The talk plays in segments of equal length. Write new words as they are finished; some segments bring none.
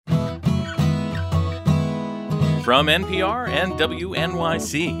From NPR and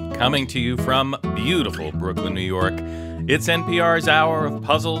WNYC, coming to you from beautiful Brooklyn, New York, it's NPR's hour of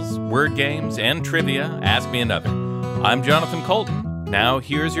puzzles, word games, and trivia. Ask Me Another. I'm Jonathan Colton. Now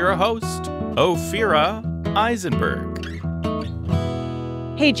here's your host, Ophira Eisenberg.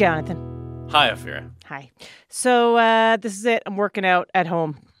 Hey, Jonathan. Hi, Ophira. Hi. So this is it. I'm working out at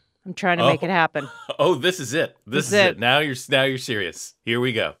home. I'm trying to make it happen. Oh, this is it. This is it. Now you're serious. Here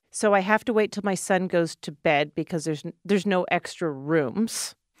we go. So I have to wait till my son goes to bed because there's no extra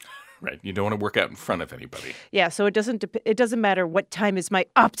rooms. Right. You don't want to work out in front of anybody. Yeah. So it doesn't matter what time is my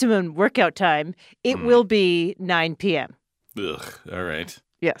optimum workout time. It will be 9 p.m. Ugh. All right.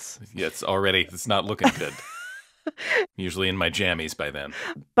 Yes. Yeah, it's not looking good. Usually in my jammies by then.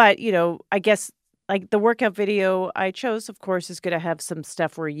 But, I guess like the workout video I chose, of course, is going to have some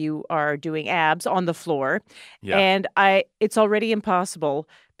stuff where you are doing abs on the floor. Yeah. And it's already impossible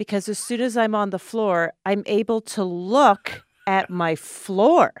because as soon as I'm on the floor, I'm able to look at my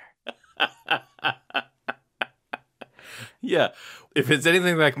floor. Yeah. If it's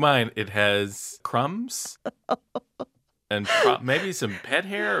anything like mine, it has crumbs and maybe some pet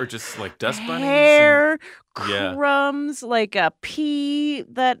hair or just like dust bunnies. Hair, crumbs, like a pea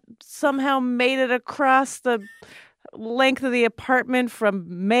that somehow made it across the length of the apartment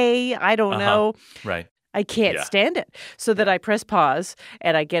from May. I don't know. Right. I can't stand it. So that I press pause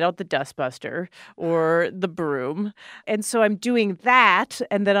and I get out the dustbuster or the broom. And so I'm doing that.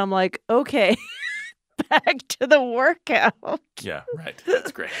 And then I'm like, okay, back to the workout. Yeah, right.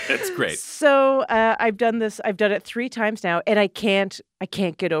 That's great. That's great. So I've done this. I've done it 3 times now, and I can't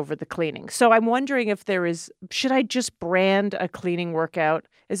get over the cleaning. So I'm wondering if should I just brand a cleaning workout?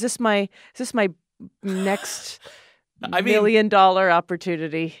 Is this my next $1 million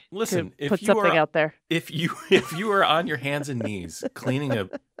opportunity? Listen, to put something out there. If you are on your hands and knees cleaning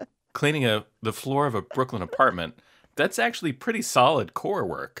the floor of a Brooklyn apartment, that's actually pretty solid core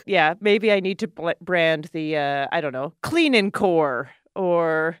work. Yeah, maybe I need to brand the I don't know, clean and core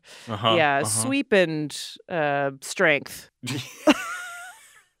or sweep and strength.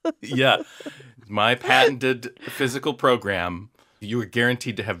 Yeah, my patented physical program. You are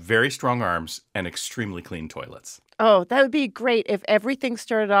guaranteed to have very strong arms and extremely clean toilets. Oh, that would be great if everything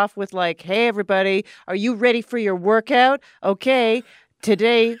started off with like, hey, everybody, are you ready for your workout? Okay,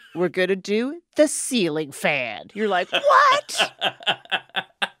 today we're going to do the ceiling fan. You're like, what?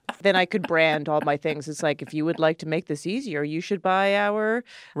 Then I could brand all my things. It's like, if you would like to make this easier, you should buy our...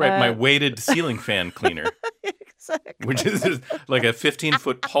 my weighted ceiling fan cleaner. Exactly. Which is like a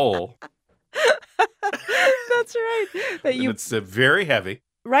 15-foot pole. That's right. It's very heavy.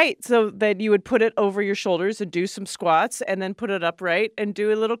 Right. So then you would put it over your shoulders and do some squats and then put it upright and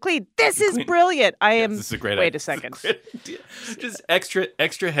do a little clean. This is brilliant. This is a great idea. Wait a second. Just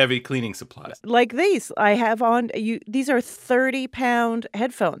extra heavy cleaning supplies. Like these. I have on these are 30-pound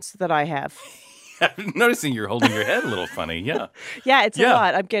headphones that I have. I'm noticing you're holding your head a little funny. Yeah. Yeah, it's a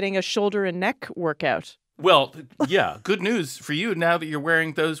lot. I'm getting a shoulder and neck workout. Well, yeah, good news for you. Now that you're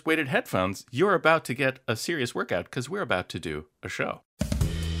wearing those weighted headphones, you're about to get a serious workout because we're about to do a show.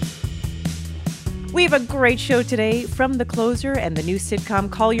 We have a great show today from The Closer and the new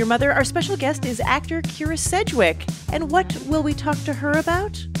sitcom Call Your Mother. Our special guest is actor Kyra Sedgwick. And what will we talk to her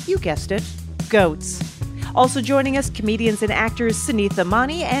about? You guessed it, goats. Also joining us, comedians and actors Sunitha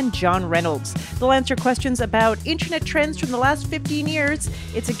Mani and John Reynolds. They'll answer questions about internet trends from the last 15 years.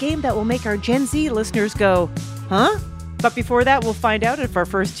 It's a game that will make our Gen Z listeners go, huh? But before that, we'll find out if our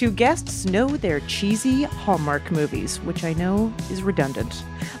first 2 guests know their cheesy Hallmark movies, which I know is redundant.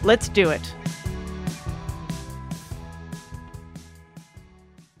 Let's do it.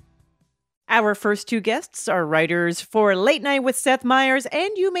 Our first 2 guests are writers for Late Night with Seth Meyers,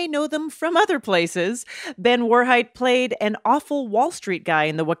 and you may know them from other places. Ben Warheit played an awful Wall Street guy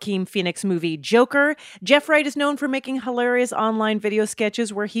in the Joaquin Phoenix movie Joker. Jeff Wright is known for making hilarious online video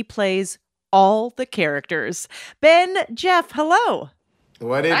sketches where he plays all the characters. Ben, Jeff, hello.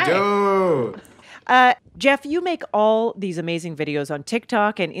 What it do? Jeff, you make all these amazing videos on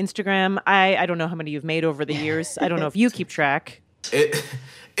TikTok and Instagram. I don't know how many you've made over the years. I don't know if you keep track.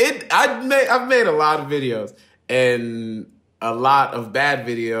 I've made a lot of videos and a lot of bad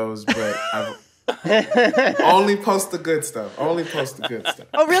videos, but I've only post the good stuff. Oh,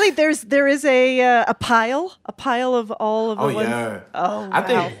 really? There is a pile of all of the ones? Yeah. Oh,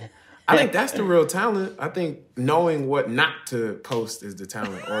 wow. I think that's the real talent. I think knowing what not to post is the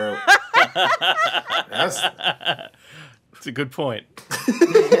talent. Or that's a good point.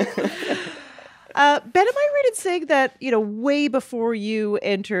 Ben, am I right in saying that, way before you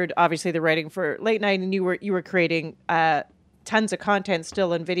entered, obviously, the writing for Late Night, and you were creating tons of content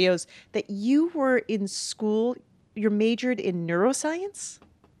still and videos, that you were in school you're majored in neuroscience?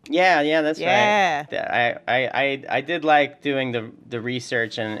 Yeah, that's Yeah. right. I did like doing the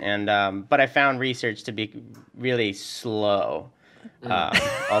research and but I found research to be really slow,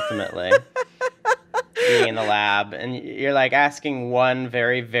 ultimately. Being in the lab, and you're like asking one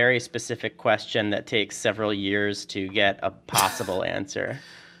very, very specific question that takes several years to get a possible answer.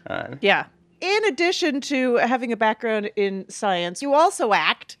 Yeah. In addition to having a background in science, you also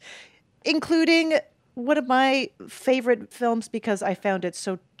act, including one of my favorite films because I found it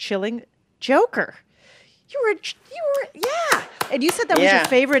so chilling, Joker. Yeah. And you said that was your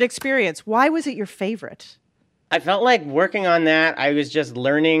favorite experience. Why was it your favorite? I felt like working on that, I was just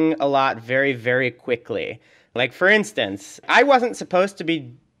learning a lot very, very quickly. Like, for instance, I wasn't supposed to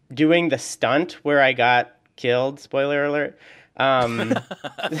be doing the stunt where I got killed, spoiler alert. There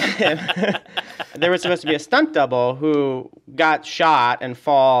was supposed to be a stunt double who got shot and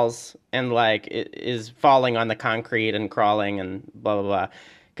falls and like is falling on the concrete and crawling and blah, blah, blah,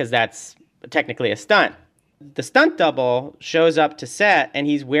 because that's technically a stunt. The stunt double shows up to set and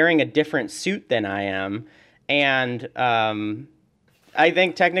he's wearing a different suit than I am. And I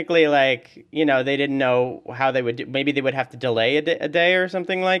think technically, like, you know, they didn't know how they would do. Maybe they would have to delay a day or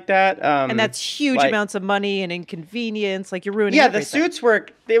something like that. And that's huge amounts of money and inconvenience. Like, you're ruining everything. The suits were,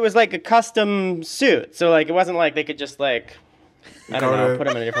 it was like a custom suit. So, like, it wasn't like they could just, like, I don't know, put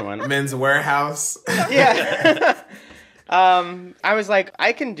them in a different one. Men's Warehouse. Yeah. I was like,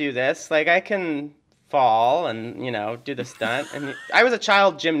 I can do this. Like, I can fall and, you know, do the stunt. And I was a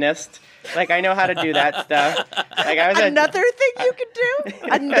child gymnast. Like, I know how to do that stuff. Like, I was another thing you can do?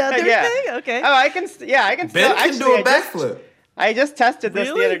 Another thing? Okay. Oh, I can still. Ben can do a backflip. I just tested this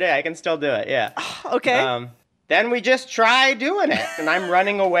the other day. I can still do it, yeah. Okay. Then we just try doing it. And I'm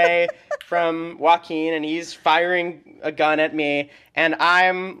running away from Joaquin, and he's firing a gun at me. And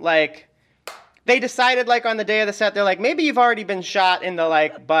I'm, like... They decided, like, on the day of the set, they're like, maybe you've already been shot in the,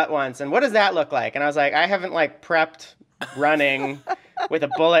 like, butt once. And what does that look like? And I was like, I haven't, like, prepped running with a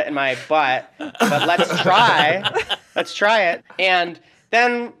bullet in my butt, but let's try it. And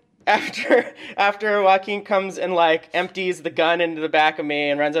then after Joaquin comes and like empties the gun into the back of me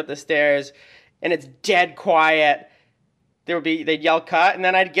and runs up the stairs and it's dead quiet, they'd yell cut, and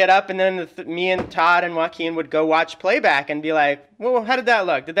then I'd get up and then me and Todd and Joaquin would go watch playback and be like, well, how did that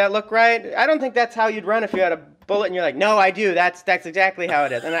look? Did that look right? I don't think that's how you'd run if you had a bullet. And you're like, no, I do. That's exactly how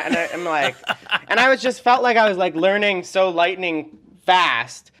it is. And I'm like, and I just felt like I was like learning so lightning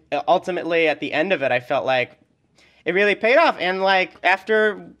fast. Ultimately, at the end of it, I felt like it really paid off. And like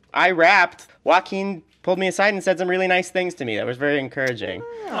after I wrapped, Joaquin pulled me aside and said some really nice things to me. That was very encourking.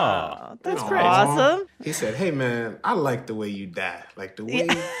 Oh, that's great. Awesome. He said, hey, man, I like the way you die. Like the way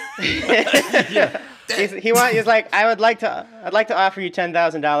yeah. He's like, I'd like to offer you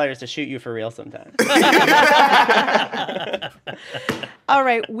 $10,000 to shoot you for real sometime. All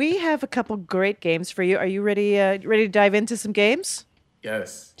right, we have a couple great games for you. Are you ready? Ready to dive into some games?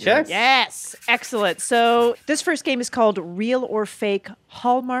 Yes. Sure. Yes. Excellent. So this first game is called Real or Fake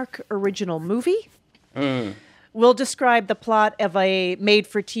Hallmark Original Movie. We'll describe the plot of a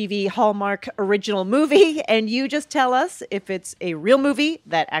made-for-TV Hallmark original movie, and you just tell us if it's a real movie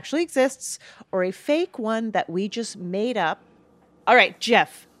that actually exists or a fake one that we just made up. All right,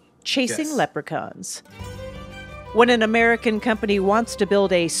 Jeff, Chasing Leprechauns. When an American company wants to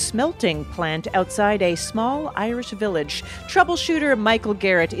build a smelting plant outside a small Irish village, troubleshooter Michael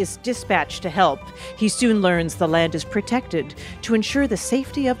Garrett is dispatched to help. He soon learns the land is protected to ensure the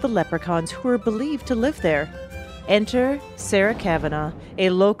safety of the leprechauns who are believed to live there. Enter Sarah Kavanagh, a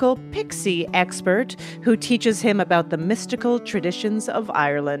local pixie expert who teaches him about the mystical traditions of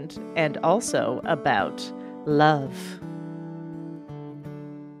Ireland and also about love.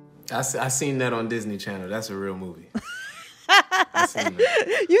 I seen that on Disney Channel. That's a real movie. You've seen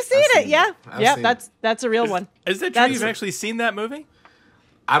it, yeah? Yeah, that's a real one. Is that true? You've actually seen that movie?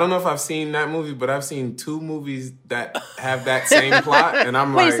 I don't know if I've seen that movie, but I've seen two movies that have that same plot, and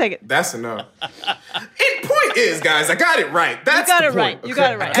I'm Wait a second. That's enough. And point is, guys, I got it right. That's you got the it point. right. You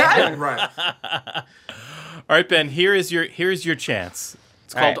got it right. I got it right. All right, Ben, here's your chance.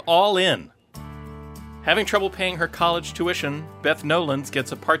 It's called All In. Having trouble paying her college tuition, Beth Nolans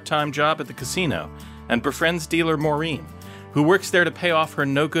gets a part-time job at the casino and befriends dealer Maureen, who works there to pay off her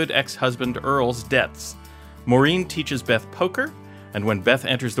no-good ex-husband Earl's debts. Maureen teaches Beth poker, and when Beth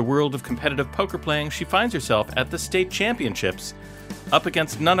enters the world of competitive poker playing, she finds herself at the state championships up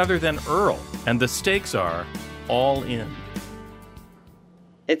against none other than Earl, and the stakes are all in.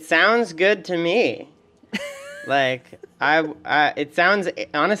 It sounds good to me. Like, it sounds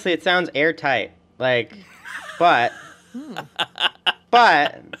airtight. Like, but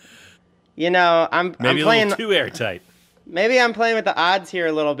I'm Maybe playing a little too airtight. Maybe I'm playing with the odds here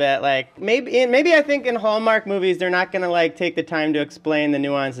a little bit. Like maybe I think in Hallmark movies they're not gonna like take the time to explain the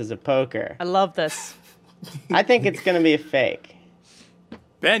nuances of poker. I love this. I think it's gonna be a fake.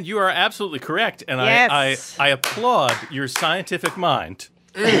 Ben, you are absolutely correct, and Yes. I applaud your scientific mind.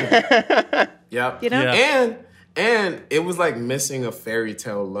 Yep. Yeah. And it was like missing a fairy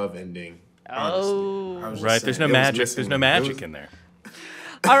tale love ending. Honestly. I was just Right? saying, There's no it was magic. missing- There's no it magic was- in there.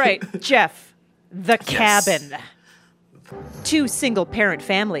 All right, Jeff, the cabin. 2 single-parent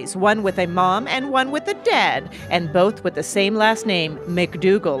families, one with a mom and one with a dad, and both with the same last name,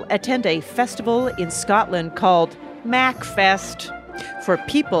 McDougall, attend a festival in Scotland called Macfest for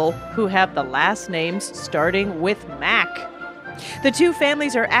people who have the last names starting with Mac. The 2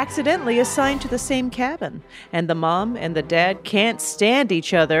 families are accidentally assigned to the same cabin, and the mom and the dad can't stand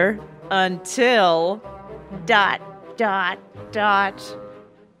each other until... ...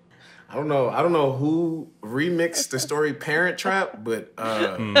 I don't know who remixed the story Parent Trap, but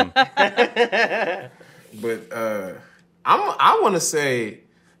I want to say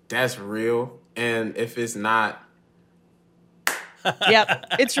that's real, and if it's not, Yep,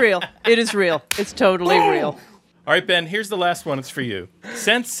 it's real. It is real. It's totally real. All right, Ben, here's the last one. It's for you.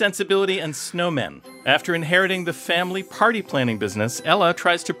 Sense, Sensibility, and Snowmen. After inheriting the family party planning business, Ella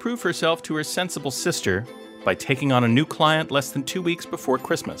tries to prove herself to her sensible sister by taking on a new client less than 2 weeks before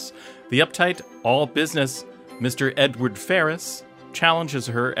Christmas. The uptight, all-business Mr. Edward Ferris challenges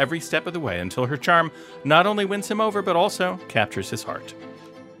her every step of the way until her charm not only wins him over, but also captures his heart.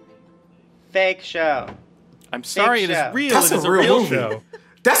 Fake show. I'm sorry, it show. is real. That's It is a a real real movie. show.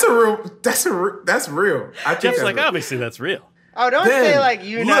 that's real. I think Jeff's that's like, real. obviously that's real. Oh, don't Ben, say like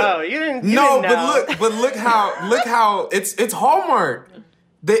you look. know. You didn't. You No, didn't know. but look how it's Hallmark.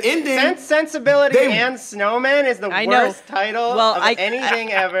 The ending. Sense, Sensibility, They- and Snowman is the I know. worst title Well, of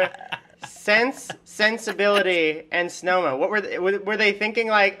anything ever. Sense, Sensibility, and Snowman. What were they thinking?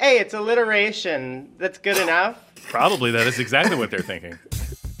 Like, hey, it's alliteration. That's good enough. Probably that is exactly what they're thinking.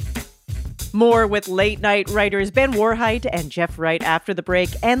 More with late-night writers Ben Warheit and Jeff Wright after the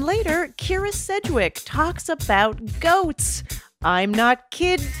break. And later, Kira Sedgwick talks about goats. I'm not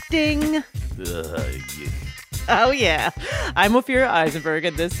kidding. Oh, yeah. I'm Ophira Eisenberg,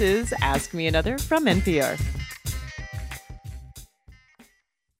 and this is Ask Me Another from NPR.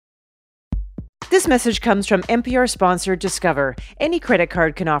 This message comes from NPR sponsor Discover. Any credit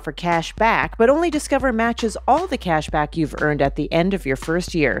card can offer cash back, but only Discover matches all the cash back you've earned at the end of your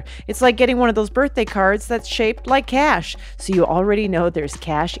first year. It's like getting one of those birthday cards that's shaped like cash, so you already know there's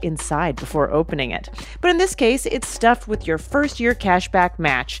cash inside before opening it. But in this case, it's stuffed with your first year cashback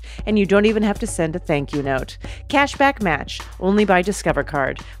match, and you don't even have to send a thank you note. Cashback match, only by Discover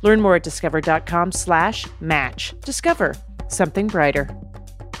Card. Learn more at discover.com/match. Discover, something brighter.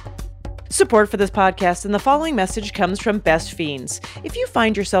 Support for this podcast and the following message comes from Best Fiends. If you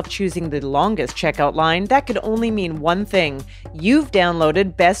find yourself choosing the longest checkout line, that could only mean one thing. You've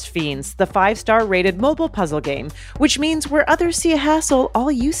downloaded Best Fiends, the 5-star rated mobile puzzle game, which means where others see a hassle,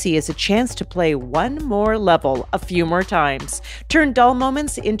 all you see is a chance to play one more level a few more times. Turn dull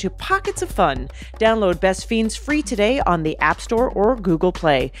moments into pockets of fun. Download Best Fiends free today on the App Store or Google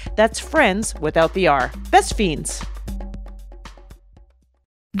Play. That's friends without the R. Best Fiends.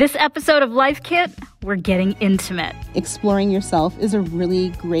 This episode of Life Kit, we're getting intimate. Exploring yourself is a really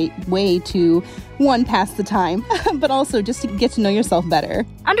great way to, one, pass the time, but also just to get to know yourself better.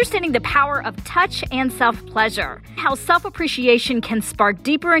 Understanding the power of touch and self-pleasure. How self-appreciation can spark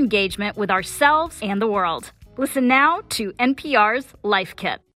deeper engagement with ourselves and the world. Listen now to NPR's Life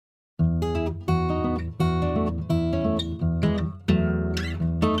Kit.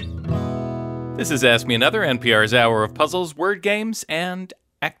 This is Ask Me Another, NPR's Hour of Puzzles, Word Games, and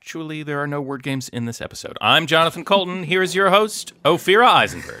actually, there are no word games in this episode. I'm Jonathan Colton. Here is your host, Ophira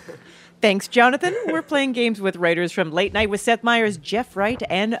Eisenberg. Thanks, Jonathan. We're playing games with writers from Late Night with Seth Meyers, Jeff Wright,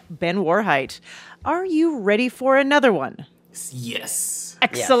 and Ben Warheit. Are you ready for another one? Yes.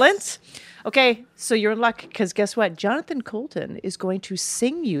 Excellent. Okay, so you're in luck because guess what? Jonathan Colton is going to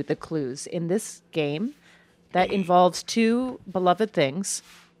sing you the clues in this game that involves 2 beloved things,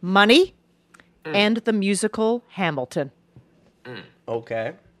 money and the musical Hamilton.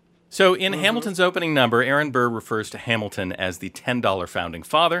 Okay. So in Hamilton's opening number, Aaron Burr refers to Hamilton as the $10 founding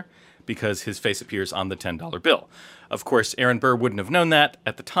father because his face appears on the $10 bill. Of course, Aaron Burr wouldn't have known that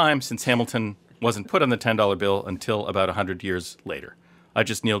at the time since Hamilton wasn't put on the $10 bill until about 100 years later. I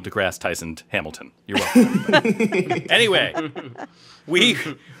just Neil deGrasse Tyson'd Hamilton. You're welcome. Anyway, we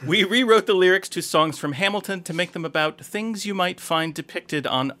rewrote the lyrics to songs from Hamilton to make them about things you might find depicted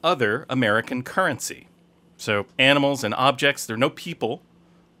on other American currency. So animals and objects, there are no people,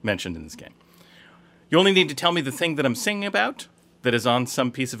 mentioned in this game. You only need to tell me the thing that I'm singing about that is on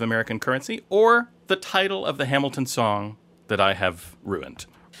some piece of American currency, or the title of the Hamilton song that I have ruined.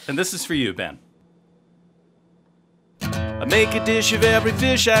 And this is for you, Ben. I make a dish of every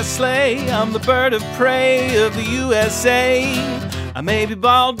fish I slay. I'm the bird of prey of the USA. I may be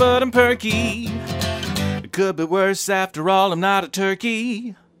bald, but I'm perky. It could be worse. After all, I'm not a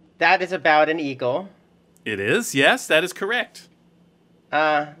turkey. That is about an eagle. It is? Yes, that is correct.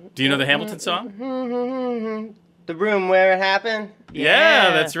 Do you know the Hamilton song? The room where it happened? Yeah,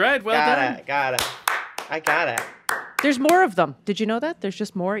 that's right. Well done. Got it. I got it. There's more of them. Did you know that? There's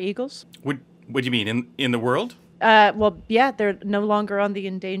just more eagles? What do you mean, in the world? Well, yeah, they're no longer on the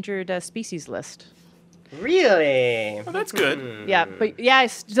endangered species list. Really? Oh, that's good. Yeah, but yeah,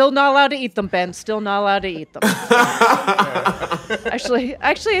 still not allowed to eat them, Ben. Still not allowed to eat them. Actually,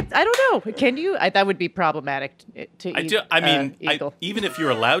 I don't know. Can you? That would be problematic to eat. Eagle. Even if you're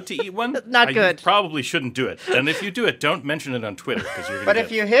allowed to eat one, Not good. You probably shouldn't do it. And if you do it, don't mention it on Twitter because you're. But if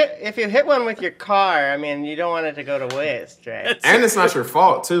you hit one with your car, I mean, you don't want it to go to waste, right? And it's not your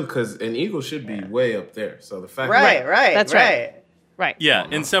fault too, because an eagle should be way up there. So the fact, Right. That's right. Right. Yeah,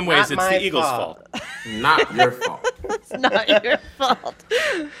 in some ways, it's the eagle's fault. not your fault. It's not your fault.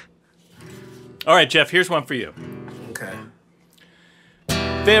 All right, Jeff, here's one for you. Okay.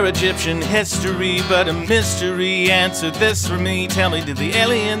 They're Egyptian history, but a mystery. Answer this for me. Tell me, did the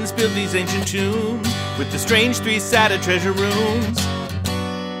aliens build these ancient tombs with the strange three-sided treasure rooms?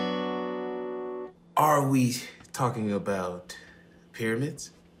 Are we talking about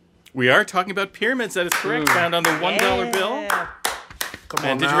pyramids? We are talking about pyramids. That is correct. Found on the $1 bill. Come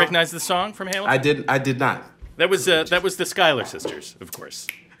And on did now. you recognize the song from Hamilton? I did not. That was the Schuyler sisters, of course.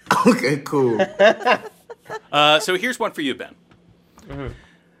 Okay, cool. So here's one for you, Ben.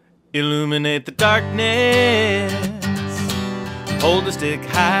 Illuminate the darkness. Hold the stick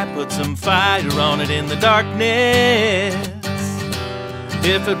high, put some fire on it in the darkness.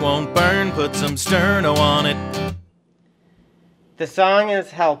 If it won't burn, put some sterno on it. The song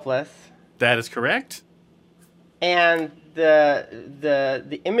is Helpless, That is correct. and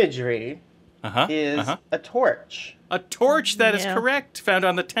the imagery is a torch. A torch, that is Yeah. correct. Found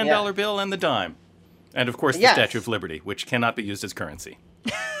on the $10 bill and the dime. And of course, the Yes. Statue of Liberty, which cannot be used as currency.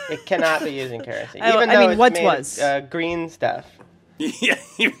 It cannot be used in currency, I even mean, though it's what made was? of green stuff. Yeah,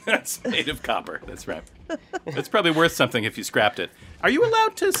 that's made of copper. That's right. It's probably worth something if you scrapped it. Are you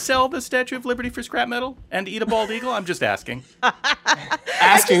allowed to sell the Statue of Liberty for scrap metal and eat a bald eagle? I'm just asking.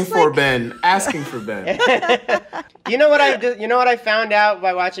 Asking for Ben. You know what I found out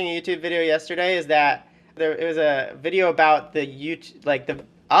by watching a YouTube video yesterday is that it was a video about the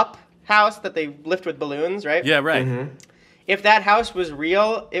Up house that they lift with balloons, right? Yeah, right. Mm-hmm. If that house was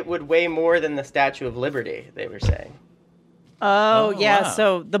real, it would weigh more than the Statue of Liberty, they were saying. Oh, yeah, wow.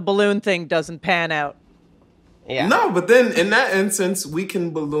 so the balloon thing doesn't pan out. Yeah. No, but then in that instance, we can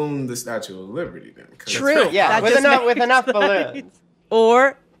balloon the Statue of Liberty then. 'cause True. Yeah, That with just enough makes balloons.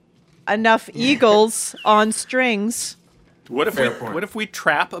 Or enough eagles on strings. What if Fair point. what if we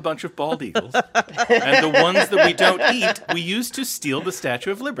trap a bunch of bald eagles, and the ones that we don't eat, we use to steal the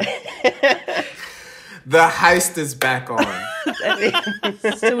Statue of Liberty? The heist is back on.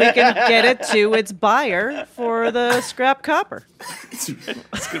 So we can get it to its buyer for the scrap copper. It's going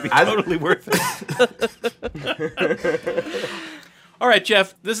to be totally worth it. All right,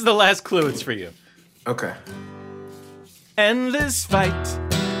 Jeff, this is the last clue. It's for you. Okay. Endless fight,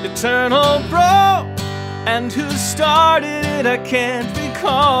 eternal brawl, and who started it I can't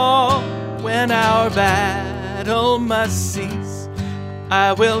recall. When our battle must cease,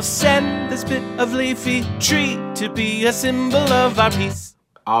 I will send this bit of leafy tree to be a symbol of our peace.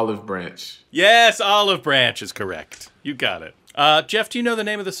 Olive branch. Yes, Olive Branch is correct. You got it. Jeff, do you know the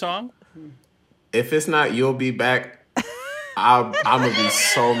name of the song? If it's not You'll Be Back, I'm going to be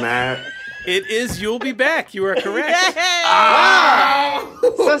so mad. It is You'll Be Back. You are correct.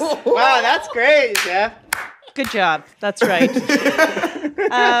 Wow, that's great, Jeff. Good job. That's right.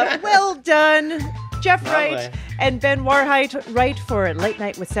 Well done, Jeff Wright Lovely. and Ben Warheit Wright for Late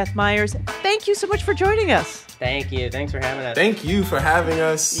Night with Seth Meyers. Thank you so much for joining us. Thank you. Thanks for having us. Thank you for having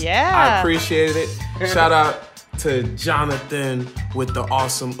us. Yeah. I appreciate it. Shout out to Jonathan with the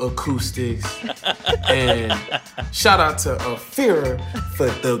awesome acoustics. And shout out to Afira for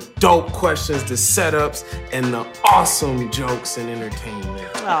the dope questions, the setups, and the awesome jokes and entertainment.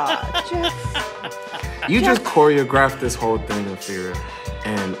 Aw, Jeff. You just choreographed this whole thing, Afira.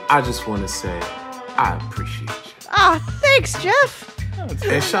 And I just want to say, I appreciate you. Ah, thanks, Jeff.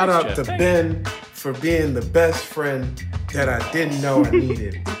 And shout out to Jeff. Ben for being the best friend that I didn't know I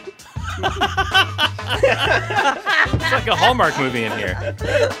needed. It's like a Hallmark movie in here.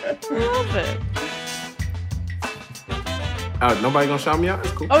 Love it. Nobody gonna shout me out?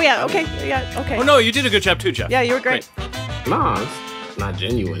 That's cool. Oh, yeah, okay. Yeah, okay. Oh, no, you did a good job too, Jeff. Yeah, you were great. Nah, it's not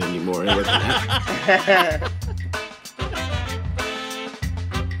genuine anymore. It wasn't that.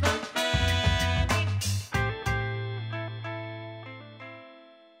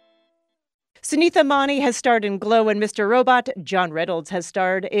 Sunitha Mani has starred in Glow and Mr. Robot. John Reynolds has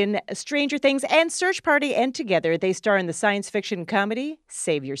starred in Stranger Things and Search Party, and together they star in the science fiction comedy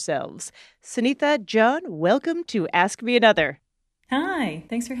Save Yourselves. Sunitha, John, welcome to Ask Me Another. Hi,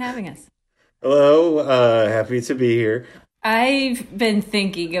 thanks for having us. Hello, happy to be here. I've been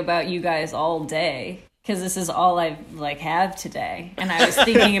thinking about you guys all day because this is all I have today, and I was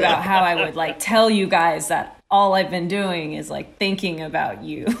thinking about how I would tell you guys that all I've been doing is thinking about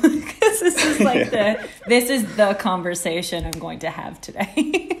you because this is this is the conversation I'm going to have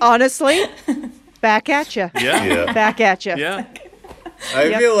today. Honestly, back at you. Yeah. Back at you. Yeah.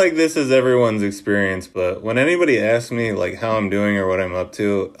 I feel like this is everyone's experience, but when anybody asks me how I'm doing or what I'm up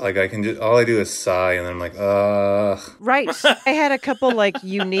to, I can just all I do is sigh, and then I'm like, Right. I had a couple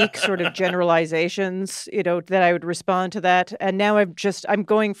unique sort of generalizations, that I would respond to that, and now I'm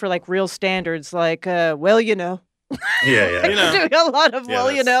going for real standards, well, yeah. I'm doing a lot of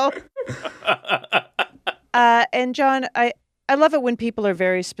and John, I love it when people are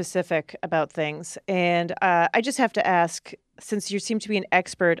very specific about things, and I just have to ask, since you seem to be an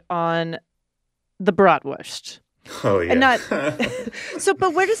expert on the bratwurst. Oh, yeah. And not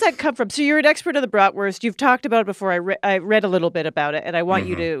but where does that come from? So you're an expert on the bratwurst. You've talked about it before. I read a little bit about it, and I want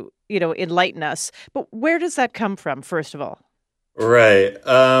you to, enlighten us. But where does that come from, first of all? Right.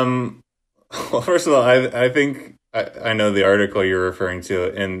 Well, first of all, I think I know the article you're referring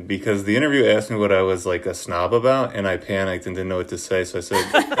to, and because the interview asked me what I was a snob about, and I panicked and didn't know what to say, so I said,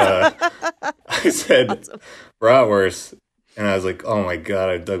 awesome. Bratwurst. And I was like, "Oh my god,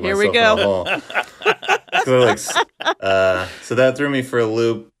 I dug myself in a hole." So that threw me for a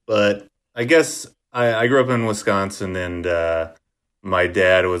loop. But I guess I grew up in Wisconsin, and my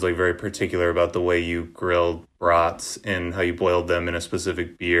dad was very particular about the way you grilled brats and how you boiled them in a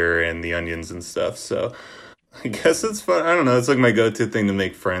specific beer and the onions and stuff. So I guess it's fun. I don't know. It's my go-to thing to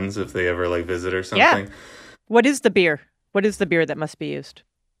make friends if they ever visit or something. Yeah. What is the beer? What is the beer that must be used?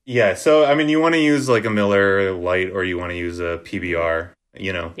 Yeah, so you want to use a Miller Lite, or you want to use a PBR.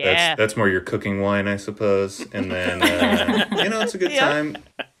 That's more your cooking wine, I suppose. And then it's a good time.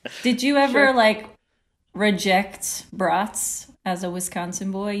 Did you ever reject brats as a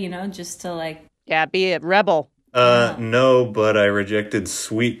Wisconsin boy? Just to be a rebel. No, but I rejected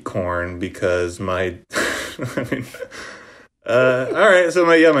sweet corn because my. All right, so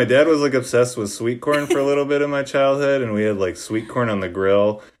my dad was obsessed with sweet corn for a little bit in my childhood, and we had sweet corn on the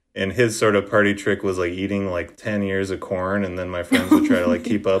grill, and his sort of party trick was eating 10 ears of corn, and then my friends would try to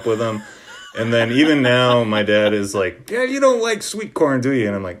keep up with him. And then even now my dad is "Yeah, you don't like sweet corn, do you?"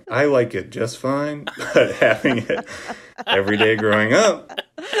 And I'm like, "I like it just fine," but having it every day growing up,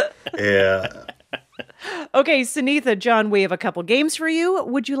 yeah. Okay, Sunitha, John, we have a couple games for you.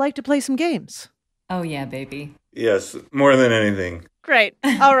 Would you like to play some games? Oh yeah, baby. Yes, more than anything. Great.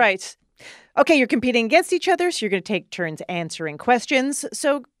 All right. Okay, you're competing against each other, so you're going to take turns answering questions.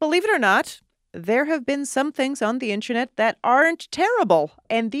 So, believe it or not, there have been some things on the internet that aren't terrible.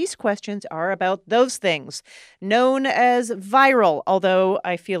 And these questions are about those things, known as viral, although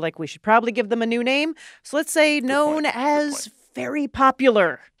I feel like we should probably give them a new name. So let's say known as very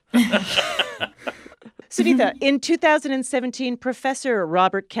popular. Sunitha, in 2017, Professor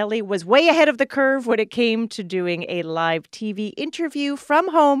Robert Kelly was way ahead of the curve when it came to doing a live TV interview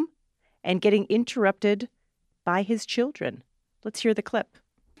from home and getting interrupted by his children. Let's hear the clip.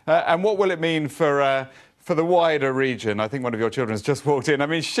 And what will it mean for the wider region? I think one of your children has just walked in. I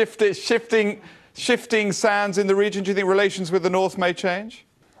mean, shifting sands in the region. Do you think relations with the North may change?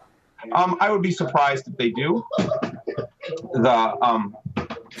 I would be surprised if they do. Pardon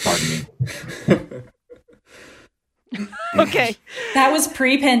me. Okay. That was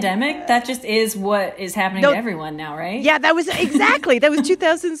pre-pandemic. That just is what is happening to everyone now, right? Yeah, that was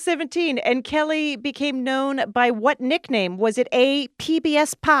 2017. And Kelly became known by what nickname? Was it A,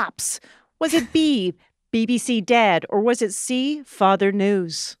 PBS Pops? Was it B, BBC Dad? Or was it C, Father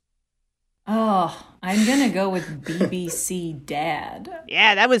News? Oh, I'm going to go with BBC Dad.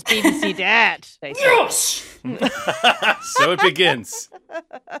 Yeah, that was BBC Dad. Yes! So it begins.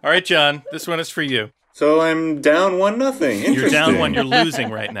 All right, John, this one is for you. So I'm down 1-0. You're down 1. You're losing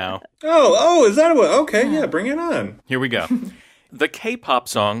right now. Oh, is that what? Okay, yeah, bring it on. Here we go. The K-pop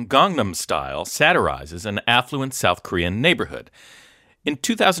song Gangnam Style satirizes an affluent South Korean neighborhood. In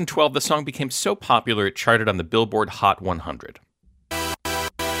 2012, the song became so popular it charted on the Billboard Hot 100.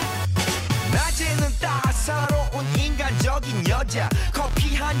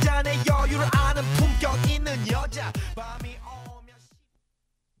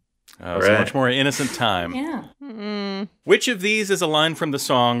 So much more innocent time. Yeah. Which of these is a line from the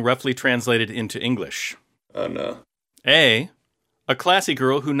song roughly translated into English? Oh, no. A classy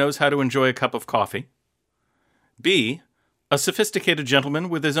girl who knows how to enjoy a cup of coffee. B, a sophisticated gentleman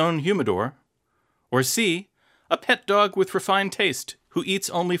with his own humidor. Or C, a pet dog with refined taste who eats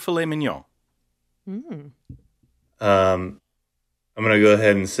only filet mignon. I'm going to go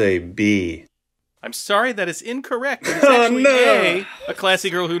ahead and say B. I'm sorry, that is incorrect. It's actually a classy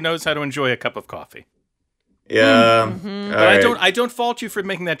girl who knows how to enjoy a cup of coffee. Yeah. But I don't fault you for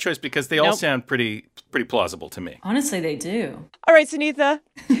making that choice because they all sound pretty plausible to me. Honestly, they do. All right, Sunitha.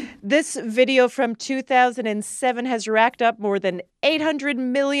 This video from 2007 has racked up more than 800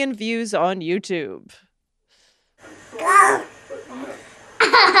 million views on YouTube.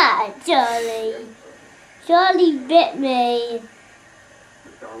 Charlie bit me.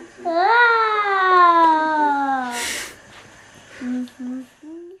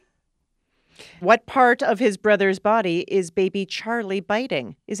 What part of his brother's body is baby Charlie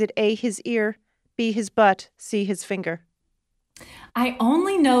biting? Is it A, his ear, B, his butt, C, his finger? I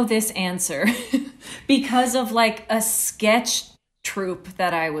only know this answer because of like a sketch troupe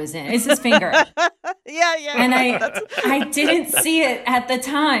that I was in. It's his finger. Yeah. And I didn't see it at the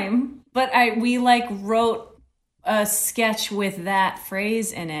time, but we like wrote a sketch with that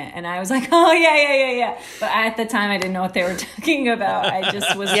phrase in it, and I was like, oh yeah. But at the time, I didn't know what they were talking about. I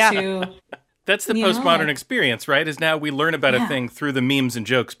just was too. That's the postmodern experience, right? Is now we learn about a thing through the memes and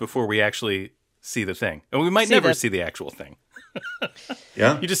jokes before we actually see the thing, and we might never see the actual thing.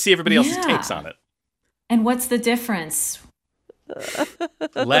 Yeah, you just see everybody else's takes on it. And what's the difference?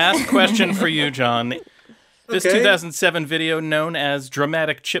 Last question for you, John. This 2007 video, known as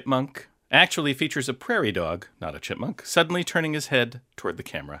Dramatic Chipmunk, actually features a prairie dog, not a chipmunk, suddenly turning his head toward the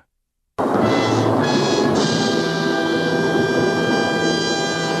camera.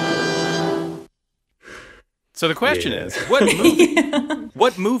 So the question is,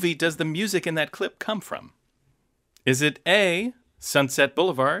 what movie does the music in that clip come from? Is it A, Sunset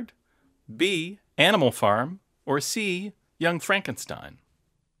Boulevard, B, Animal Farm, or C, Young Frankenstein?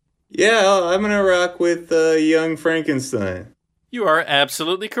 Yeah, I'm going to rock with Young Frankenstein. You are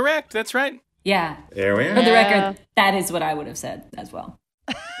absolutely correct. That's right. Yeah. There we are. For the record, that is what I would have said as well.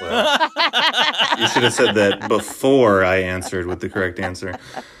 Well, you should have said that before I answered with the correct answer.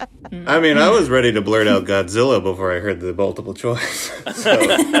 I mean, I was ready to blurt out Godzilla before I heard the multiple choice.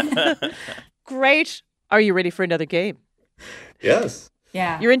 Great. Are you ready for another game? Yes.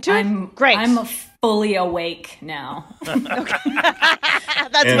 Yeah. You're into it? Great. I'm fully awake now. That's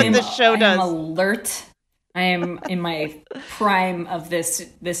what this show does. I'm alert. I am in my prime of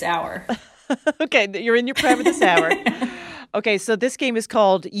this hour. Okay, you're in your prime of this hour. Okay, so this game is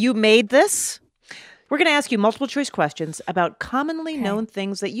called You Made This. We're going to ask you multiple choice questions about commonly known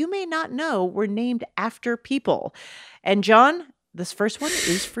things that you may not know were named after people. And John, this first one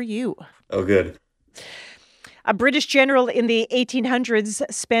is for you. Oh, good. A British general in the 1800s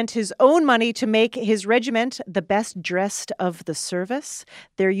spent his own money to make his regiment the best dressed of the service.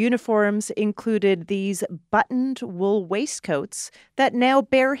 Their uniforms included these buttoned wool waistcoats that now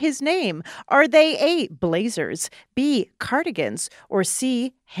bear his name. Are they A, blazers, B, cardigans, or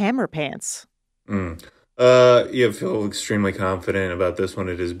C, hammer pants? You feel extremely confident about this one.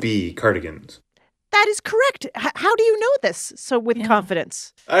 It is B, cardigans. That is correct. How do you know this so with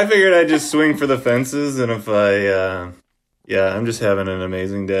confidence? I figured I'd just swing for the fences, and if I'm just having an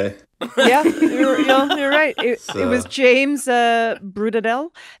amazing day. Yeah, you're right. It was James Brudadell,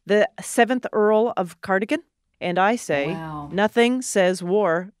 the 7th Earl of Cardigan. And I say, nothing says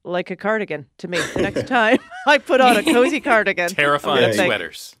war like a cardigan to me. The next time I put on a cozy cardigan. Terrifying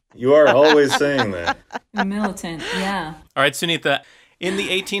sweaters. You are always saying that. Militant, yeah. All right, Sunitha. In the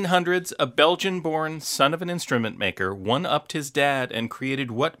 1800s, a Belgian-born son of an instrument maker one-upped his dad and created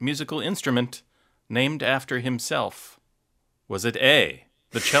what musical instrument named after himself? Was it A,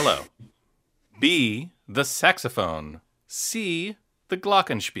 the cello, B, the saxophone, C, the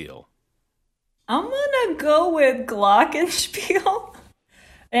glockenspiel? I'm going to go with glockenspiel.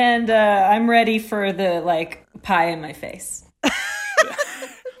 And I'm ready for the, pie in my face.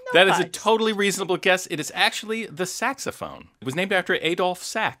 That is a totally reasonable guess. It is actually the saxophone. It was named after Adolphe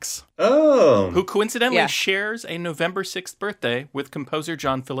Sax. Oh. Who coincidentally shares a November 6th birthday with composer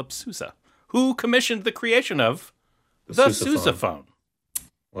John Philip Sousa, who commissioned the creation of the sousaphone.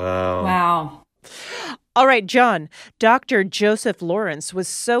 Wow. Wow. All right, John. Dr. Joseph Lawrence was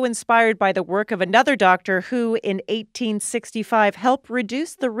so inspired by the work of another doctor who, in 1865, helped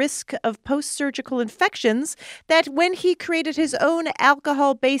reduce the risk of post-surgical infections that when he created his own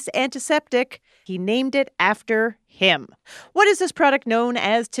alcohol-based antiseptic, he named it after him. What is this product known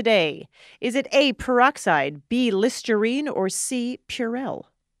as today? Is it A, peroxide, B, Listerine, or C, Purell?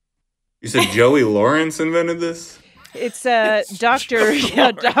 You said Joey Lawrence invented this? It's Dr.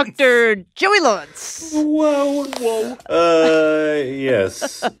 Joey Lawrence. Whoa.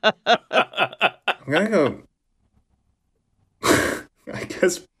 Yes. I'm gonna go. I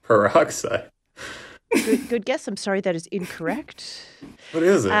guess peroxide. Good guess. I'm sorry, that is incorrect. What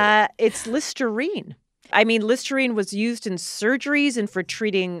is it? It's Listerine. I mean, Listerine was used in surgeries and for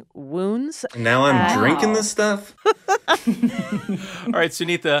treating wounds. Now I'm drinking this stuff? All right,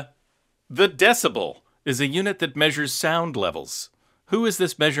 Sunitha. The decibel is a unit that measures sound levels. Who is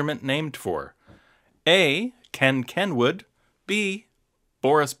this measurement named for? A, Ken Kenwood. B,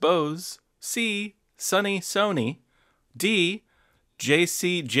 Boris Bose. C, Sonny Sony. D,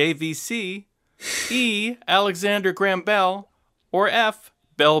 JC JVC. E, Alexander Graham Bell. Or F,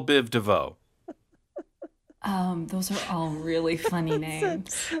 Belle Biv DeVoe. Those are all really funny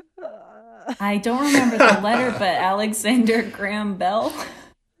names. I don't remember the letter, but Alexander Graham Bell.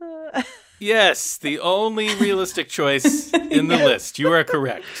 Yes, the only realistic choice in the list. You are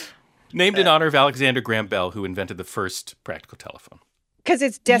correct. Named in honor of Alexander Graham Bell, who invented the first practical telephone. Because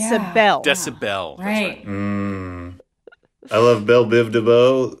it's decibel. Yeah. Decibel. Right. I love Belle Biv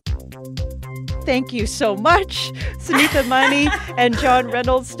DeVoe. Thank you so much. Sunitha Mani and John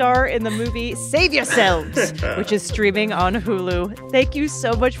Reynolds star in the movie Save Yourselves, which is streaming on Hulu. Thank you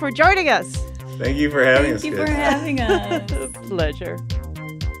so much for joining us. Thank you for having us. Thank you for having us. Pleasure.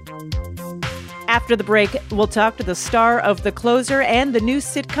 After the break, we'll talk to the star of The Closer and the new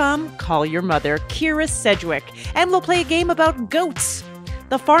sitcom Call Your Mother, Kyra Sedgwick, and we'll play a game about goats,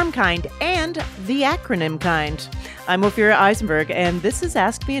 the farm kind and the acronym kind. I'm Ophira Eisenberg, and this is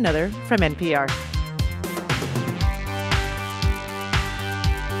Ask Me Another from NPR.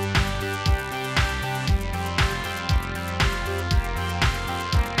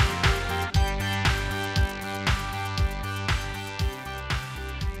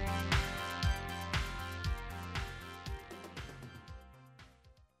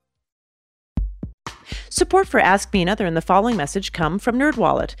 Support for Ask Me Another and the following message come from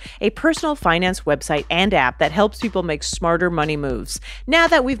NerdWallet, a personal finance website and app that helps people make smarter money moves. Now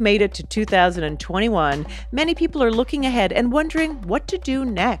that we've made it to 2021, many people are looking ahead and wondering what to do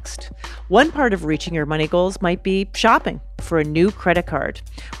next. One part of reaching your money goals might be shopping for a new credit card.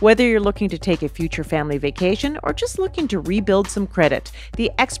 Whether you're looking to take a future family vacation or just looking to rebuild some credit,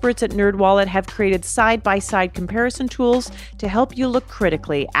 the experts at NerdWallet have created side-by-side comparison tools to help you look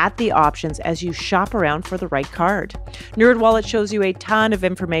critically at the options as you shop around for the right card. NerdWallet shows you a ton of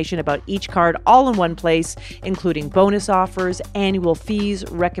information about each card all in one place, including bonus offers, annual fees,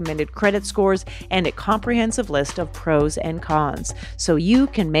 recommended credit scores, and a comprehensive list of pros and cons, so you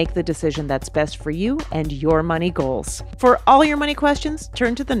can make the decision that's best for you and your money goals. For all your money questions,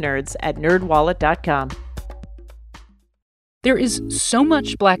 turn to the nerds at nerdwallet.com. There is so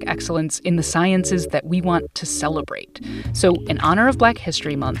much Black excellence in the sciences that we want to celebrate. So, in honor of Black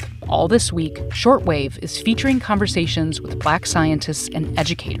History Month, all this week, Shortwave is featuring conversations with Black scientists and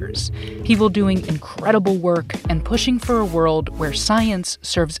educators, people doing incredible work and pushing for a world where science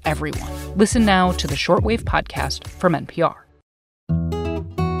serves everyone. Listen now to the Shortwave podcast from NPR.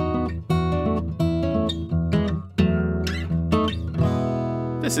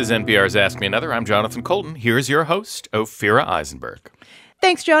 This is NPR's Ask Me Another. I'm Jonathan Colton. Here's your host, Ophira Eisenberg.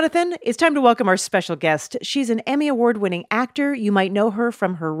 Thanks, Jonathan. It's time to welcome our special guest. She's an Emmy Award-winning actor. You might know her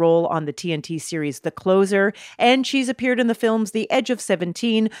from her role on the TNT series The Closer, and she's appeared in the films The Edge of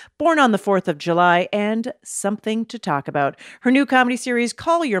 17, Born on the 4th of July, and Something to Talk About. Her new comedy series,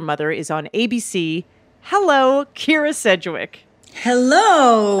 Call Your Mother, is on ABC. Hello, Kyra Sedgwick.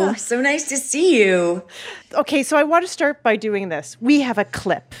 Hello. So nice to see you. Okay, so I want to start by doing this. We have a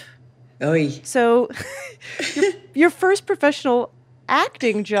clip. Oy. So your first professional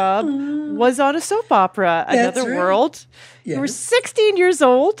acting job was on a soap opera, Another right. World. Yes. You were 16 years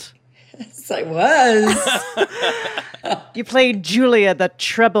old. Yes, I was. You played Julia, the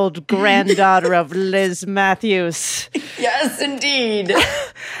troubled granddaughter of Liz Matthews. Yes, indeed.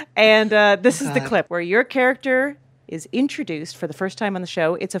 And this is the clip where your character is introduced for the first time on the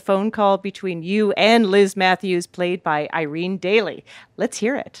show. It's a phone call between you and Liz Matthews, played by Irene Daly. Let's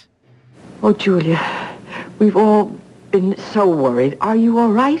hear it. Oh, Julia, we've all been so worried. Are you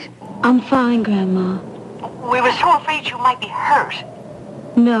all right? I'm fine, Grandma. We were so afraid you might be hurt.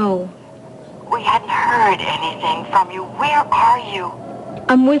 No. We hadn't heard anything from you. Where are you?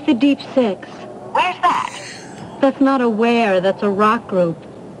 I'm with the Deep Six. Where's that? That's not a where, that's a rock group.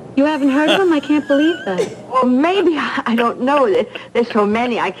 You haven't heard of them? I can't believe that. Well, maybe. I don't know. There's so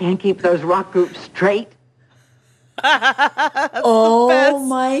many, I can't keep those rock groups straight. Oh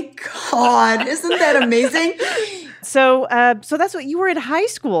my God. Isn't that amazing? So that's what you were in high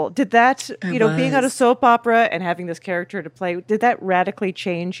school. Did that, being on a soap opera and having this character to play, did that radically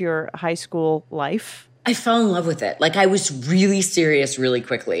change your high school life? I fell in love with it. Like, I was really serious really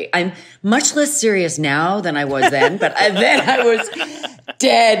quickly. I'm much less serious now than I was then, but then I was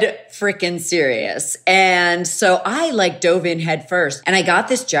dead freaking serious. And so I dove in head first, and I got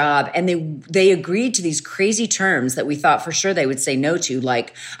this job, and they agreed to these crazy terms that we thought for sure they would say no to.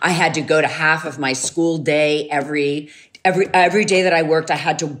 Like, I had to go to half of my school day every day that I worked, I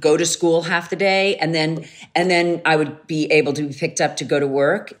had to go to school half the day, and then I would be able to be picked up to go to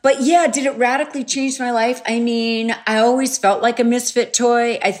work. But yeah, did it radically change my life? I mean, I always felt like a misfit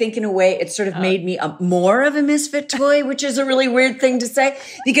toy. I think in a way it sort of made me more of a misfit toy, which is a really weird thing to say,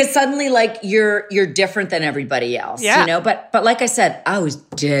 because suddenly you're different than everybody else, But like I said, I was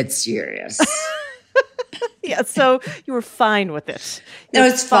dead serious. Yeah, so you were fine with it. I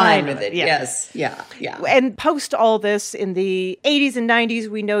was fine with it. Yes. Yeah. And post all this in the 80s and 90s,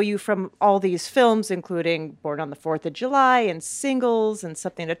 we know you from all these films, including Born on the 4th of July and Singles and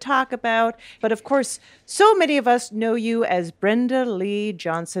Something to Talk About. But of course, so many of us know you as Brenda Lee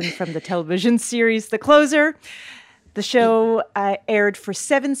Johnson from the television series The Closer. The show aired for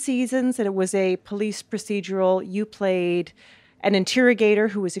 7 seasons, and it was a police procedural. You played an interrogator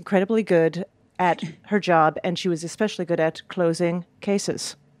who was incredibly good at her job, and she was especially good at closing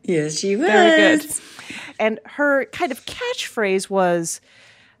cases. Yes, she was. Very good. And her kind of catchphrase was,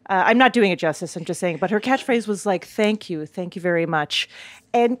 I'm not doing it justice, I'm just saying, but her catchphrase was like, thank you very much.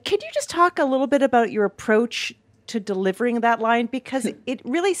 And can you just talk a little bit about your approach to delivering that line? Because it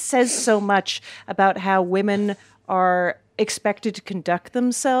really says so much about how women are expected to conduct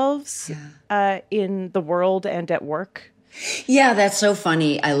themselves in the world and at work. Yeah, that's so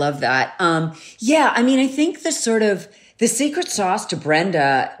funny. I love that. I think the secret sauce to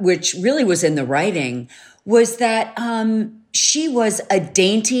Brenda, which really was in the writing, was that she was a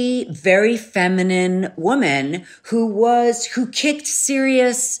dainty, very feminine woman who kicked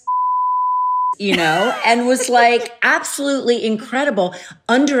serious, and was absolutely incredible,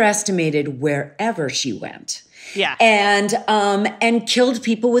 underestimated wherever she went. Yeah. And killed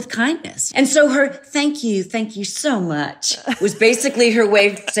people with kindness. And so her thank you so much was basically her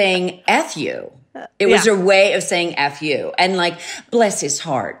way of saying F you. It was her way of saying F you. And bless his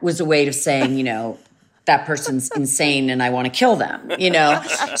heart was a way of saying, that person's insane and I want to kill them,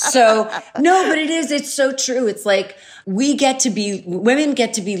 So, no, but it's so true. It's women get to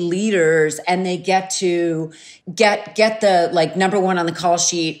be leaders, and they get to get the number one on the call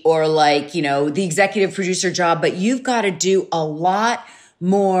sheet, or the executive producer job, but you've got to do a lot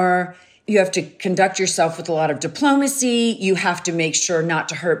more. You have to conduct yourself with a lot of diplomacy. You have to make sure not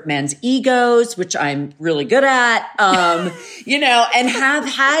to hurt men's egos, which I'm really good at, and have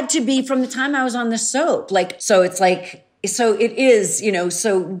had to be from the time I was on the soap. So it is,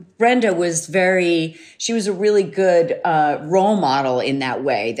 so Brenda was she was a really good role model in that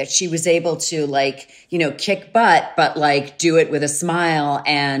way, that she was able to kick butt, but do it with a smile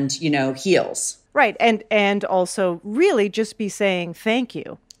and, heels. Right. And also really just be saying thank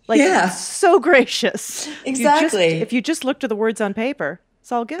you. So gracious. Exactly. If you just look to the words on paper, it's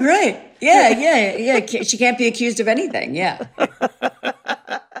all good. Right. Yeah. She can't be accused of anything. Yeah.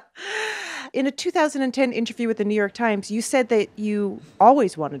 In a 2010 interview with the New York Times, you said that you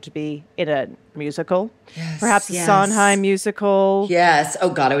always wanted to be in a musical, perhaps a Sondheim musical. Yes. Oh,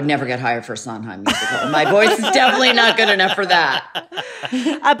 God, I would never get hired for a Sondheim musical. My voice is definitely not good enough for that.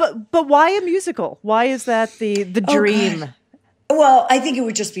 But why a musical? Why is that the dream? God. Well, I think it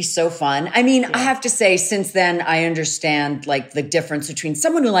would just be so fun. I mean, I have to say, since then, I understand the difference between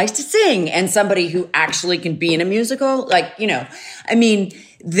someone who likes to sing and somebody who actually can be in a musical.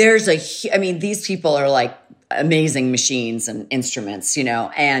 These people are amazing machines and instruments,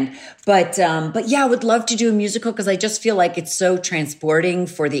 but I would love to do a musical, because I just feel like it's so transporting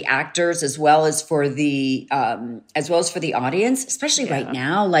for the actors as well as for the audience, especially right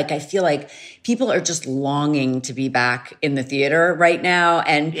now. I feel like people are just longing to be back in the theater right now.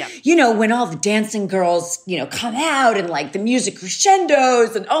 And, you know, when all the dancing girls, you know, come out and like the music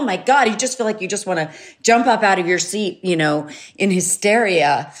crescendos and oh my God, you just feel like you just want to jump up out of your seat, you know, in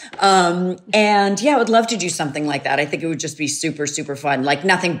hysteria. And yeah, I would love to do something like that. I think it would just be super, super fun. Like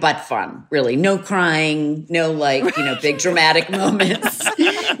nothing but fun, really. No crying, no like, you know, big dramatic moments,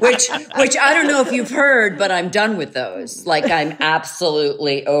 which I don't know if you've heard, but I'm done with those. Like I'm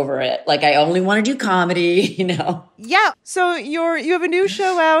absolutely over it. Like I only want to do comedy, you know? Yeah. So you have a new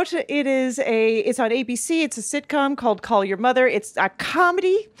show out. It's on ABC. It's a sitcom called Call Your Mother. It's a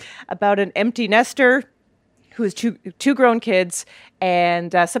comedy about an empty nester who has two grown kids,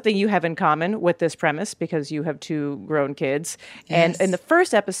 and something you have in common with this premise because you have two grown kids. Yes. And in the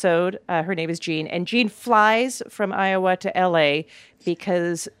first episode, her name is Jean, and Jean flies from Iowa to LA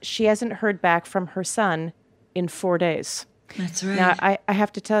because she hasn't heard back from her son in 4 days. That's right. Now, I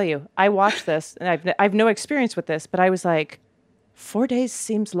have to tell you, I watched this, and I've no experience with this, but I was like, 4 days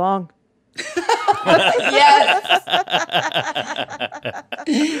seems long. Yes.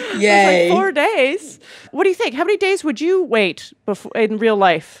 Yay. Like 4 days. What do you think? How many days would you wait in real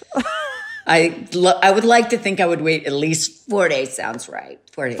life? I would like to think I would wait at least 4 days. Sounds right.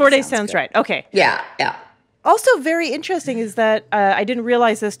 4 days. 4 days sounds right. Okay. Yeah. Yeah. Also very interesting is that I didn't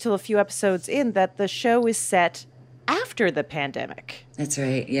realize this till a few episodes in that the show is set after the pandemic. That's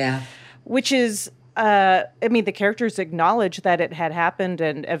right. Yeah. Which is, I mean, the characters acknowledge that it had happened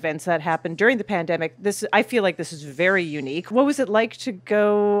and events that happened during the pandemic. I feel like this is very unique. What was it like to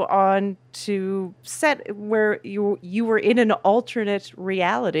go on to set where you were in an alternate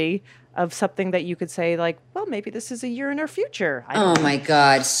reality of something that you could say like, well, maybe this is a year in our future? Oh my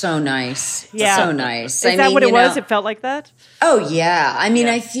God. So nice. Yeah. So nice. Is that what it was? It felt like that? Oh yeah. I mean,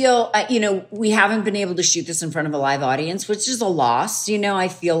 I feel, you know, we haven't been able to shoot this in front of a live audience, which is a loss. You know, I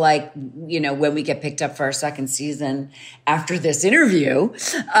feel like, you know, when we get picked up for our second season after this interview, you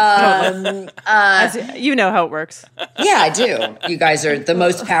know how it works. Yeah, I do. You guys are the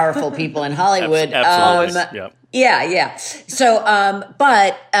most powerful people in Hollywood. Absolutely. Yep. Yeah. So,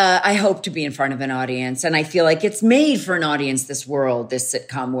 but I hope to be in front of an audience, and I feel like it's made for an audience, this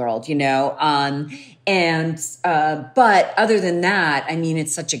sitcom world, you know? But other than that, I mean,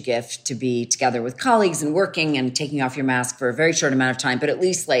 it's such a gift to be together with colleagues and working and taking off your mask for a very short amount of time, but at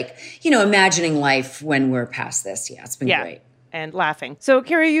least like, you know, imagining life when we're past this. Yeah, it's been great. And laughing. So,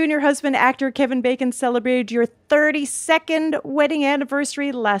 Carrie, you and your husband, actor Kevin Bacon, celebrated your 32nd wedding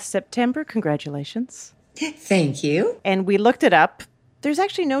anniversary last September. Congratulations. Thank you. And we looked it up. There's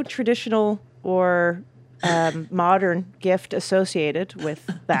actually no traditional or modern gift associated with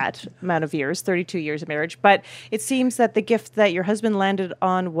that amount of years, 32 years of marriage. But it seems that the gift that your husband landed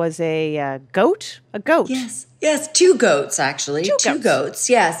on was a goat. A goat. Yes. 2 goats, actually. Two goats.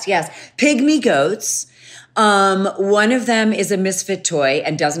 Yes. Pygmy goats. One of them is a misfit toy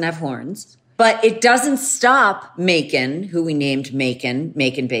and doesn't have horns. But it doesn't stop Macon, who we named Macon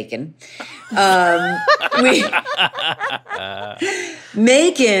Bacon.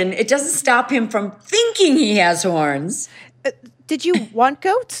 Macon, it doesn't stop him from thinking he has horns. Did you want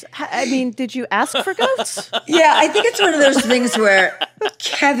goats? I mean, did you ask for goats? Yeah, I think it's one of those things where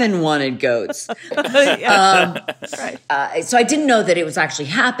Kevin wanted goats. Right. So I didn't know that it was actually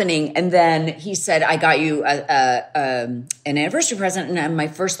happening. And then he said, I got you an anniversary present. And my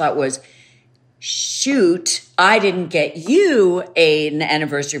first thought was, shoot, I didn't get you an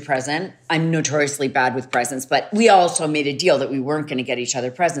anniversary present. I'm notoriously bad with presents, but we also made a deal that we weren't going to get each other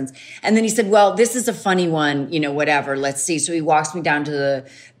presents. And then he said, well, this is a funny one, you know, whatever, let's see. So he walks me down to the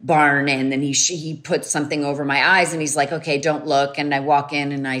barn and then he puts something over my eyes and he's like, okay, don't look. And I walk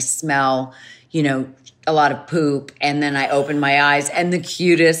in and I smell, you know, a lot of poop. And then I open my eyes and the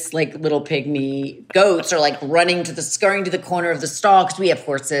cutest like little pygmy goats are like scurrying to the corner of the stall because we have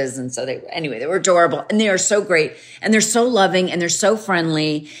horses. And so they were adorable and they are so great and they're so loving and they're so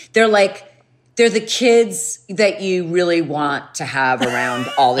friendly. They're the kids that you really want to have around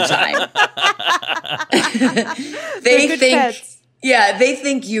all the time. They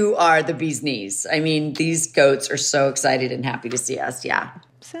think you are the bee's knees. I mean, these goats are so excited and happy to see us. Yeah.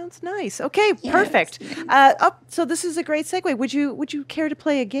 Sounds nice. Okay, perfect. So this is a great segue. Would you care to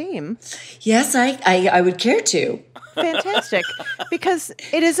play a game? Yes, I would care to. Fantastic. Because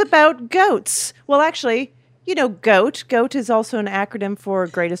it is about goats. Well, actually, you know, GOAT. GOAT is also an acronym for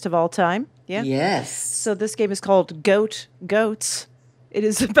greatest of all time. Yeah? Yes. So this game is called Goat Goats. It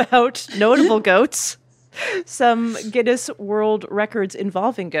is about notable goats, some Guinness World Records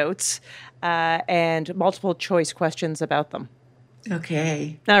involving goats, and multiple choice questions about them.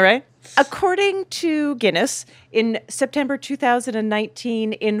 Okay. All right. According to Guinness, in September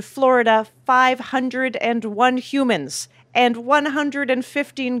 2019 in Florida, 501 humans and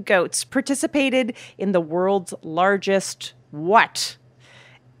 115 goats participated in the world's largest what?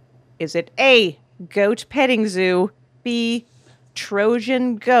 Is it A, goat petting zoo, B,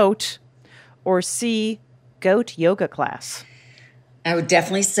 Trojan goat, or C, goat yoga class? I would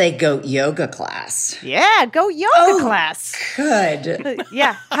definitely say goat yoga class. Yeah, goat yoga class. Good.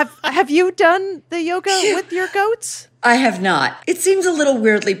 Yeah. Have you done the yoga with your goats? I have not. It seems a little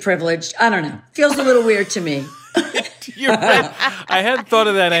weirdly privileged. I don't know. Feels a little weird to me. You're right. I hadn't thought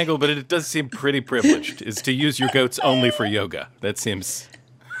of that angle, but it does seem pretty privileged, is to use your goats only for yoga. That seems...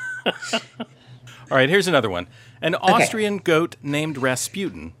 All right, here's another one. An Austrian goat named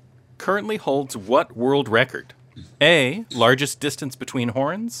Rasputin currently holds what world record? A, largest distance between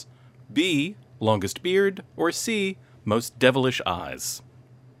horns, B, longest beard, or C, most devilish eyes?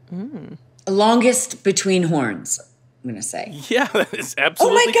 Longest between horns, I'm going to say. Yeah, that is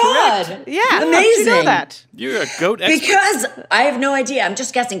absolutely correct. Oh my God. Yeah, amazing. How did you know that? You're a goat expert. Because I have no idea. I'm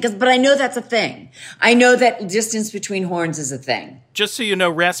just guessing. But I know that's a thing. I know that distance between horns is a thing. Just so you know,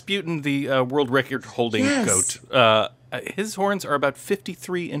 Rasputin, the world record holding goat, his horns are about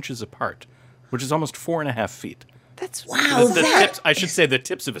 53 inches apart, which is almost 4.5 feet. That's the tips. I should say the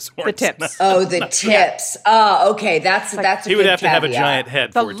tips of his horns. The tips. Oh, the tips. Oh, okay. That's a he would good have to have a caveat. giant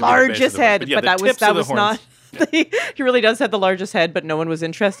head. The for it to be largest the head, yeah, but the that was tips of the was not. He really does have the largest head, but no one was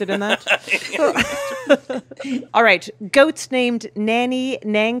interested in that. All right, goats named Nanny,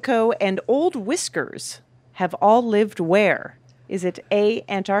 Nanko, and Old Whiskers have all lived where? Is it A,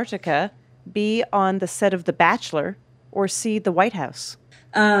 Antarctica, B, on the set of The Bachelor, or C, the White House?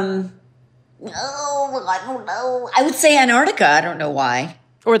 Oh, I don't know. I would say Antarctica. I don't know why.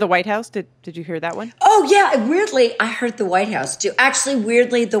 Or the White House. Did you hear that one? Oh, yeah. Weirdly, I heard the White House, too. Actually,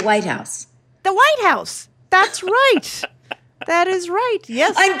 weirdly, the White House. The White House. That's right. That is right.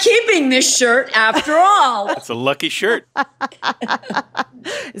 Yes. I'm keeping this shirt after all. It's a lucky shirt.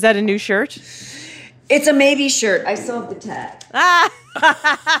 Is that a new shirt? It's a maybe shirt. I still have the tag.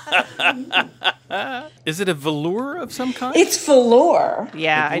 Is it a velour of some kind? It's velour.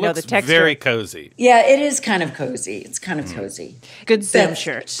 Yeah, I know the texture. Very cozy. Yeah, it is kind of cozy. It's kind of cozy. Good Zoom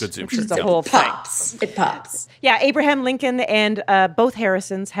shirt. Good Zoom which is shirt. the Yeah. whole thing. It pops. Yeah, Abraham Lincoln and both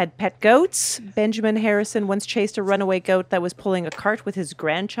Harrisons had pet goats. Benjamin Harrison once chased a runaway goat that was pulling a cart with his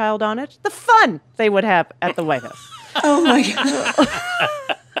grandchild on it. The fun they would have at the White House. Oh, my God.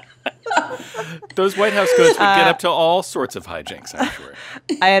 Those White House goats would get up to all sorts of hijinks, I'm sure.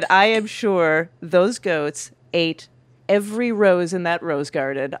 I am sure those goats ate every rose in that rose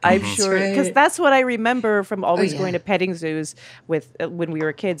garden. I'm sure, because that's what I remember from always going to petting zoos with when we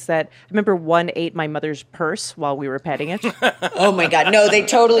were kids. That I remember one ate my mother's purse while we were petting it. Oh my God! No, they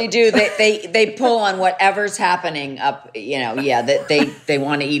totally do. They pull on whatever's happening up. You know, yeah. That they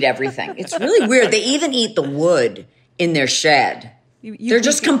want to eat everything. It's really weird. They even eat the wood in their shed. They're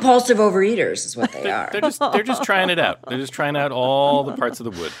just compulsive overeaters, is what they are. They're just trying it out. They're just trying out all the parts of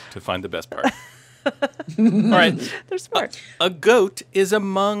the wood to find the best part. All right. They're smart. A goat is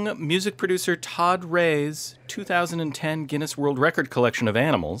among music producer Todd Ray's 2010 Guinness World Record collection of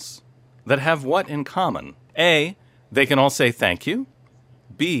animals that have what in common? A, they can all say thank you.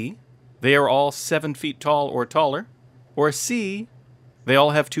 B, they are all 7 feet tall or taller. Or C, they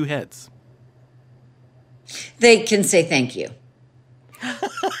all have 2 heads. They can say thank you.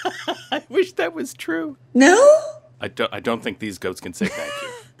 I wish that was true. No? I don't think these goats can say thank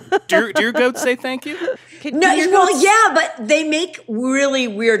you. Do your goats say thank you? Yeah, but they make really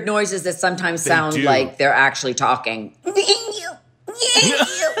weird noises that sometimes sound like they're actually talking. I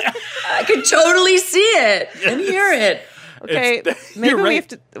could totally see it and hear it. Okay, maybe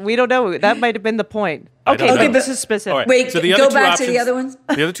we don't know. That might have been the point. Okay, but this is specific. Right. Wait, so go back to the other ones.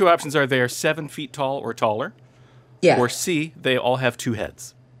 The other 2 options are they are 7 feet tall or taller. Yeah. Or C, they all have 2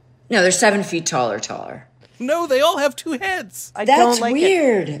 heads. No, they're 7 feet tall or taller. No, they all have 2 heads. That's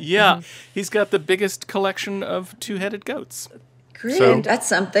weird. Yeah, he's got the biggest collection of 2-headed goats. Great, So- that's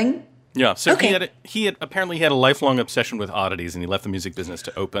something. Yeah, so Okay. he had apparently had a lifelong obsession with oddities, and he left the music business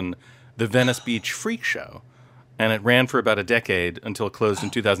to open the Venice Beach Freak Show, and it ran for about a decade until it closed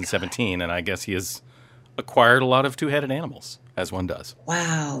in 2017. And I guess he has acquired a lot of 2-headed animals, as one does.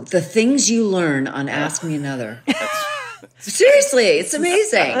 Wow, the things you learn on Ask Me Another. Seriously, it's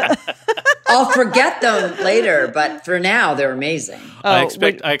amazing. I'll forget them later, but for now, they're amazing. I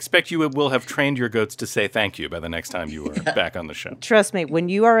expect you will have trained your goats to say thank you by the next time you are back on the show. Trust me, when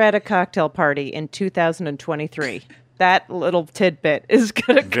you are at a cocktail party in 2023, that little tidbit is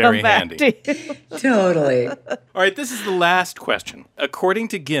going to come Very back handy. to you. Totally. All right, this is the last question. According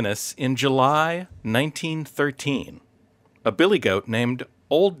to Guinness, in July 1913, a billy goat named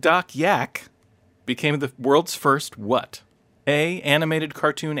Old Doc Yak became the world's first what? A, animated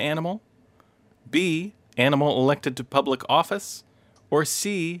cartoon animal, B, animal elected to public office, or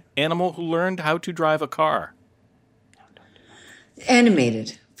C, animal who learned how to drive a car?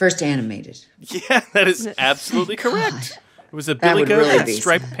 Animated. First animated. Yeah, that is absolutely correct. It was a billy goat with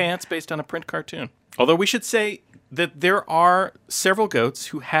striped pants based on a print cartoon. Although we should say that there are several goats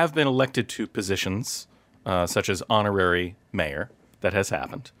who have been elected to positions, such as honorary mayor. That has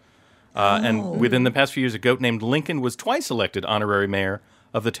happened. And within the past few years, a goat named Lincoln was twice elected honorary mayor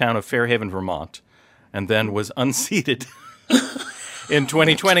of the town of Fairhaven, Vermont, and then was unseated in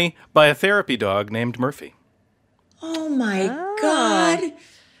 2020 by a therapy dog named Murphy. Oh, my God.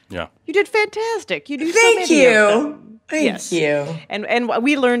 Yeah. You did fantastic. You do Thank so many of you. them. Thank you. And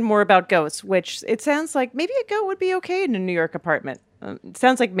we learned more about goats, which it sounds like maybe a goat would be okay in a New York apartment. It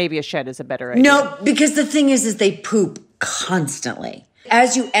sounds like maybe a shed is a better idea. No, because the thing is they poop constantly.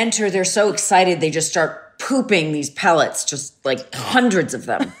 As you enter, they're so excited, they just start pooping these pellets, just like hundreds of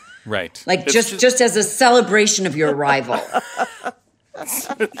them. Right. Like just as a celebration of your arrival. That's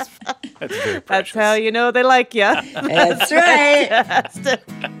very precious. That's how you know they like you. That's right.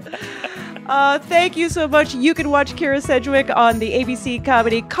 Thank you so much. You can watch Kyra Sedgwick on the ABC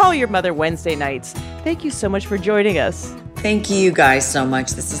comedy Call Your Mother Wednesday nights. Thank you so much for joining us. Thank you guys so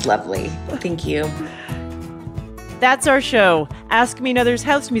much. This is lovely. Thank you. That's our show. Ask Me Another's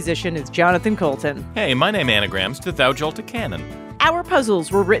house musician is Jonathan Colton. Hey, my name anagrams to Thou Jolta Cannon. Our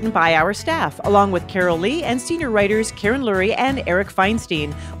puzzles were written by our staff, along with Carol Lee and senior writers Karen Lurie and Eric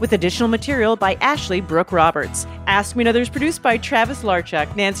Feinstein, with additional material by Ashley Brooke Roberts. Ask Me Another is produced by Travis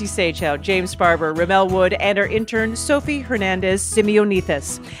Larchuk, Nancy Sagehout, James Barber, Ramel Wood, and our intern Sophie Hernandez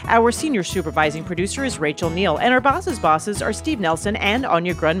Simeonithis. Our senior supervising producer is Rachel Neal, and our bosses are Steve Nelson and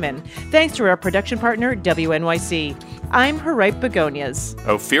Anya Grunman. Thanks to our production partner, WNYC. I'm Haripe Begonias.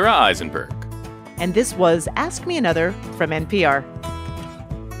 Ophira Eisenberg. And this was Ask Me Another from NPR.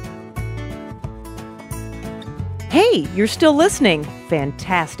 Hey, you're still listening.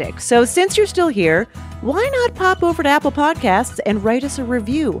 Fantastic. So since you're still here, why not pop over to Apple Podcasts and write us a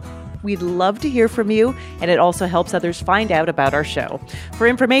review? We'd love to hear from you, and it also helps others find out about our show. For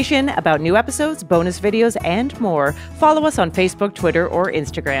information about new episodes, bonus videos, and more, follow us on Facebook, Twitter, or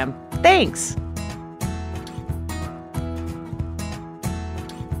Instagram. Thanks!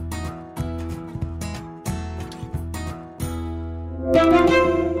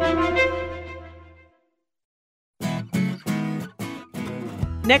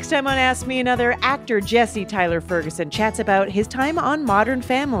 Next time on Ask Me Another, actor Jesse Tyler Ferguson chats about his time on Modern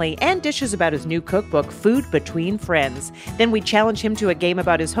Family and dishes about his new cookbook, Food Between Friends. Then we challenge him to a game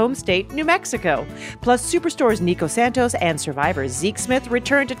about his home state, New Mexico. Plus, Superstore's Nico Santos and Survivor Zeke Smith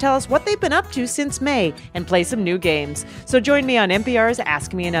return to tell us what they've been up to since May and play some new games. So join me on NPR's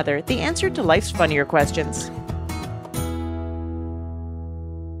Ask Me Another, the answer to life's funnier questions.